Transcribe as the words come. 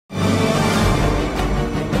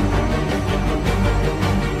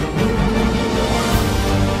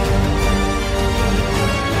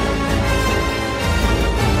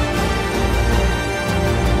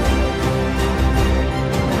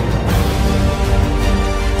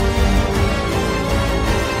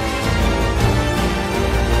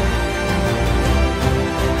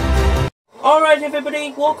Alright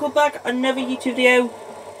everybody, welcome back, another YouTube video.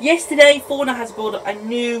 Yesterday, Fortnite has brought a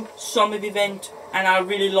new summer event, and I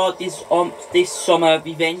really like this summer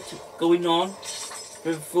event going on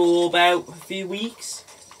for about a few weeks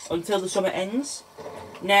until the summer ends.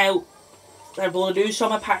 Now, they brought a new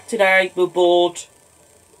summer pack today. We bought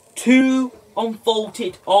 2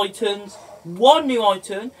 unfolded items, 1 new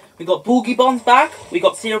item. We got Boogie bombs back, we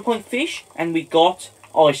got 0 Point Fish, and we got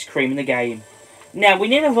ice cream in the game. Now, we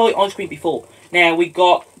never avoid ice cream before. Now, we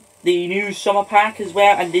got the new summer pack as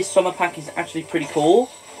well, and this summer pack is actually pretty cool.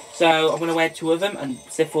 So, I'm going to wear 2 of them, and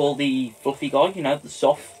except for the fluffy guy, you know, the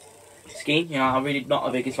soft skin. You know, I'm really not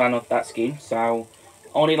the biggest fan of that skin, so I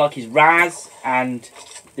only like his Raz, and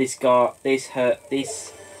this guy, this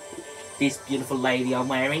beautiful lady I'm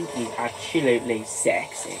wearing is absolutely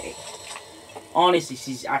sexy. Honestly,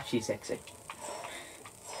 she's actually sexy.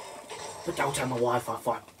 But don't tell my wife if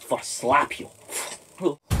I slap you.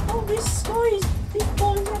 Oh, this guy is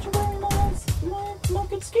actually wearing my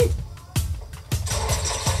good skin.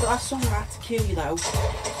 But I'm sorry, I had to kill you though.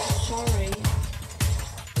 Sorry.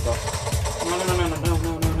 No.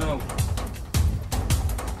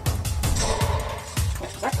 What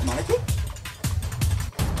was that commodity?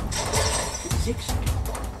 56.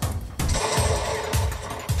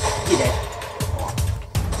 You're dead.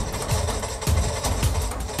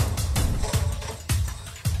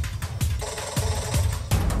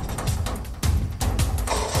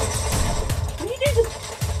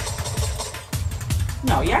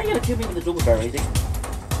 No, you ain't gonna kill me with the double barrel, is it?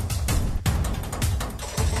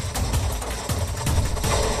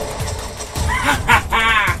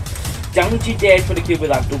 Don't you dare try to kill with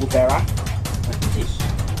that double barrel. What is this?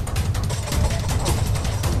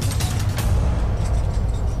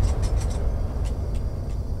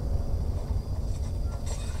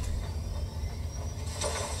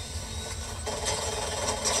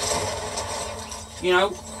 You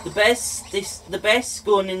know, the best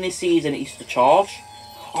gun in this season is the charge.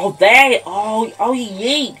 Oh, there! Oh, he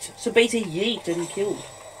yeeked! So basically, yeeked and killed.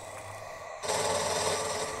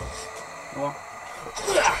 What?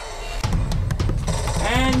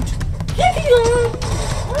 And... yeah!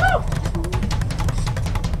 Oh.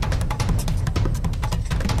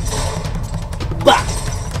 Bah!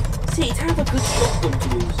 See, it's kind of a good shotgun to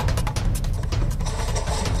use.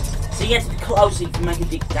 So you have to be close so you can make a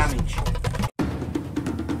big damage.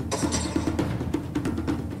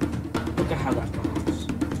 Look at how that goes.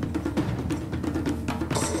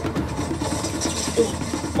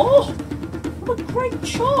 Oh! What a great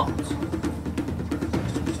shot! Let's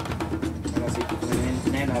see if we're going in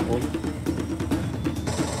there now, boy.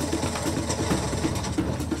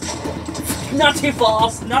 Not too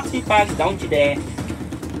fast! Not too fast, don't you dare!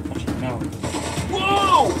 Actually, no.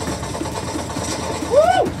 Whoa!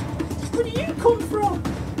 Whoa! Where do you come from?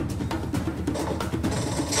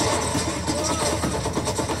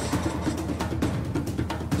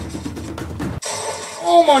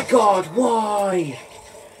 Oh my god, why?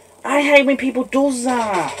 I hate when people do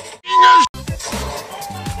that.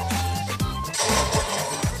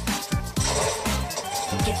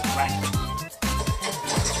 Get wrecked.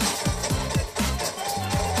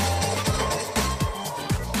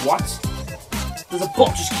 What? There's a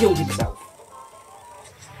bot just killed himself.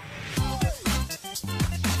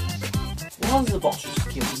 Why has the bot just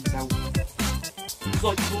killed himself? It's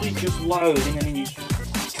like fully just loading and then you just...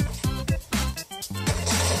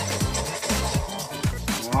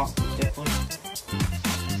 definitely.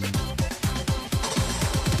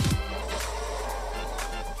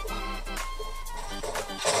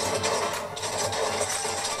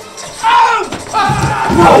 Oh!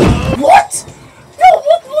 No! What? No,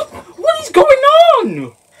 what is going on?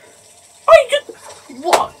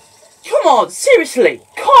 What? Come on, seriously,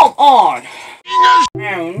 come on!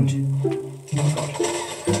 And...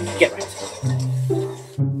 get right.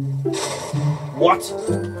 What?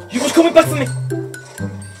 You was coming back for me?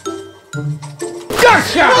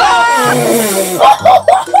 Gotcha!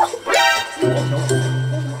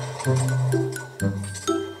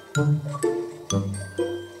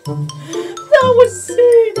 That was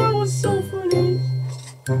sick! That was so funny!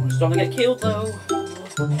 I'm starting to get killed though.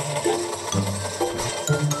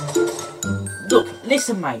 Look,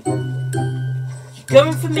 listen mate. You're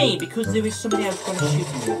going for me because there is somebody else going to shoot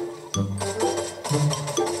you.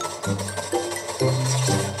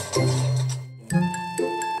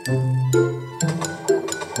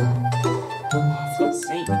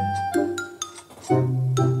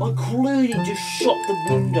 I clearly just shot the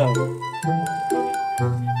window.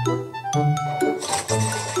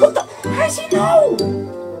 What the? How does he know?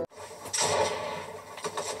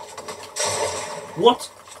 What?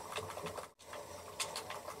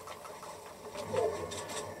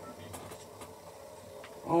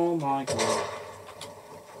 Oh my god.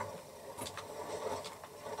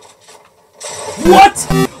 What?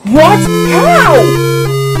 What? How?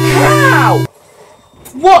 How?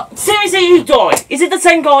 What? Seriously, you died? Is it the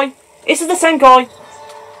same guy? Is it the same guy?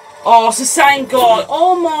 Oh, it's the same guy.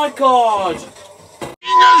 Oh my god.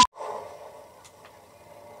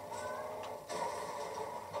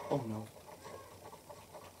 Oh no.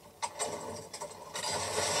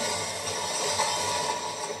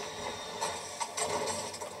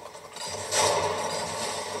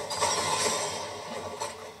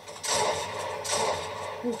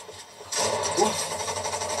 What?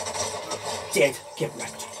 Dead. Get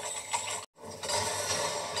wrecked.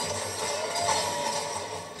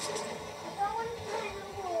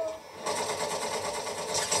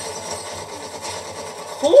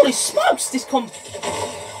 Holy smokes, this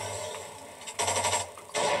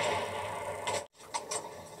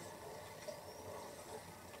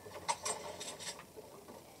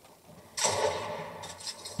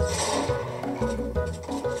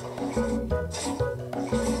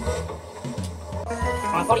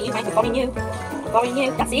I'm following you, mate, I'm following you. I'm following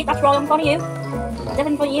you. That's it, that's right, I'm following you. I'm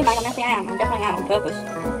definitely following you, mate, I definitely am. I definitely am on purpose.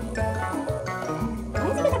 Why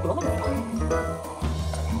is he with that brother?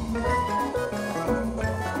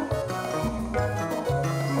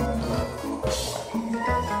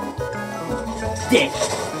 Dead.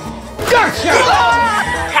 Gotcha!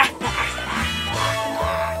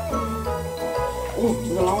 Oh,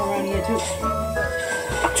 there's a llama around here too.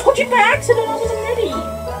 I touched it by accident, I wasn't ready.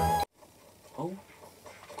 Oh.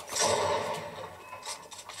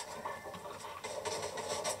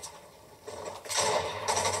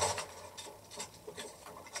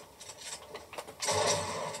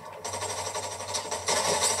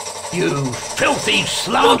 You filthy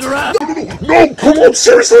slanderer! No, come on,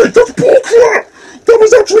 seriously, that's bullcrap! That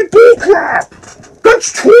was actually bullcrap!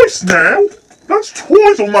 That's twice now! That's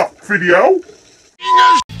twice on that video!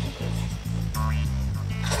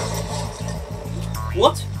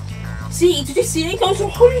 What? See, did you see it goes to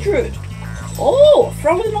 100? Oh,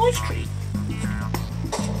 throw an ice tree.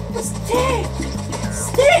 Stick!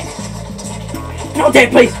 Stick! No,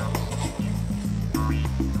 dead, please!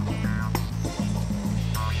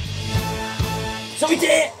 So we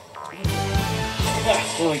did it!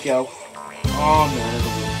 Ah, there we go. Oh no.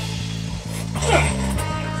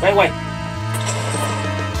 Stay away!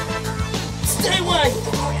 Stay away!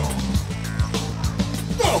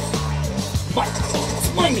 No! It's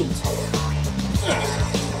my meat!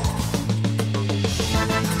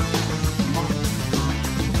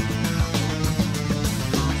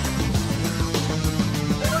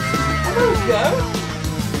 There we go!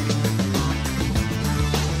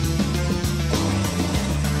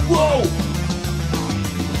 Whoa!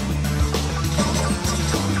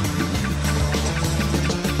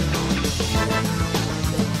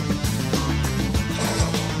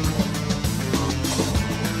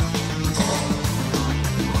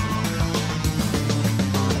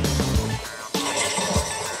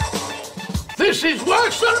 This is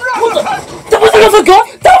worse than Rutherford! That was another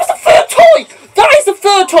guy! That was the third time! That is the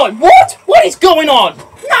third time! What? What is going on?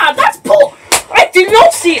 Nah, that's bull! I did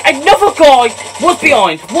not see another guy was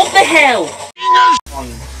behind. What the hell?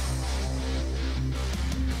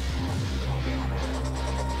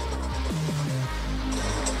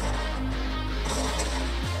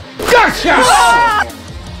 Gotcha! Ah!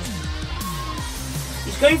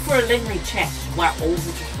 He's going for a legendary chest. Wow, over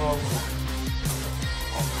to throw.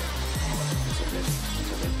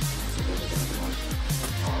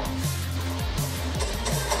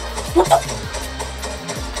 What the?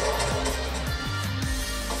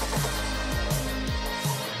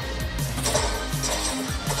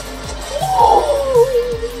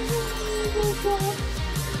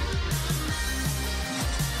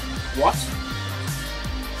 What?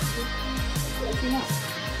 Open up.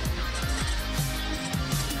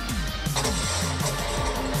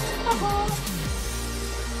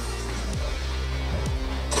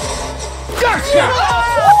 Gotcha!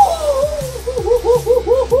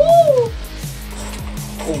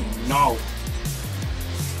 Oh no.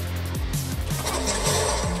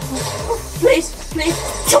 Please, please.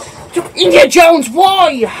 Jump, jump. Indiana Jones,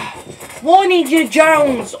 why? Why Indiana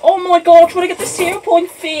Jones? Oh my god, trying to get the 0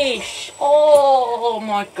 fish. Oh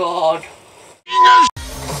my god.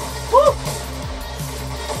 Oh.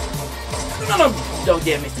 No, no, don't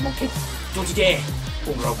dare, Mr. Monkey. Don't you dare.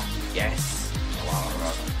 Oh, rope. Yes.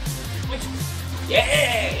 Wait.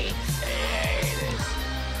 Yay! There it is.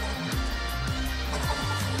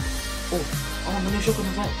 Oh, I'm gonna shock on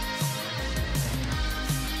the boat.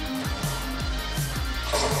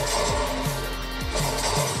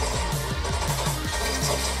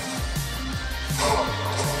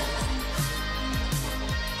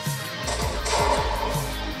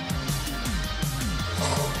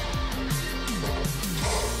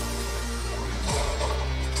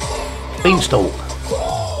 beanstalk.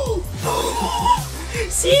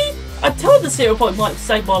 See? I told the 0 point might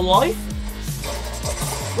save my life.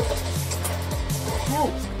 What the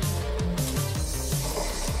hell?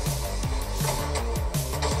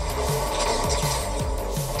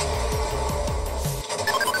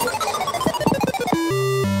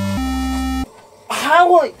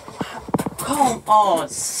 Come on,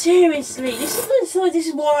 seriously, this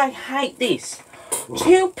is why I hate this.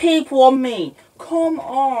 2 people on me. Come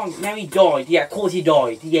on. Now he died. Yeah, of course he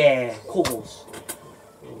died. Yeah, of course.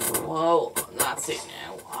 Well, that's it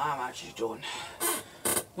now. I'm actually done.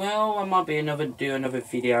 Well, I might do another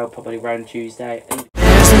video probably around Tuesday.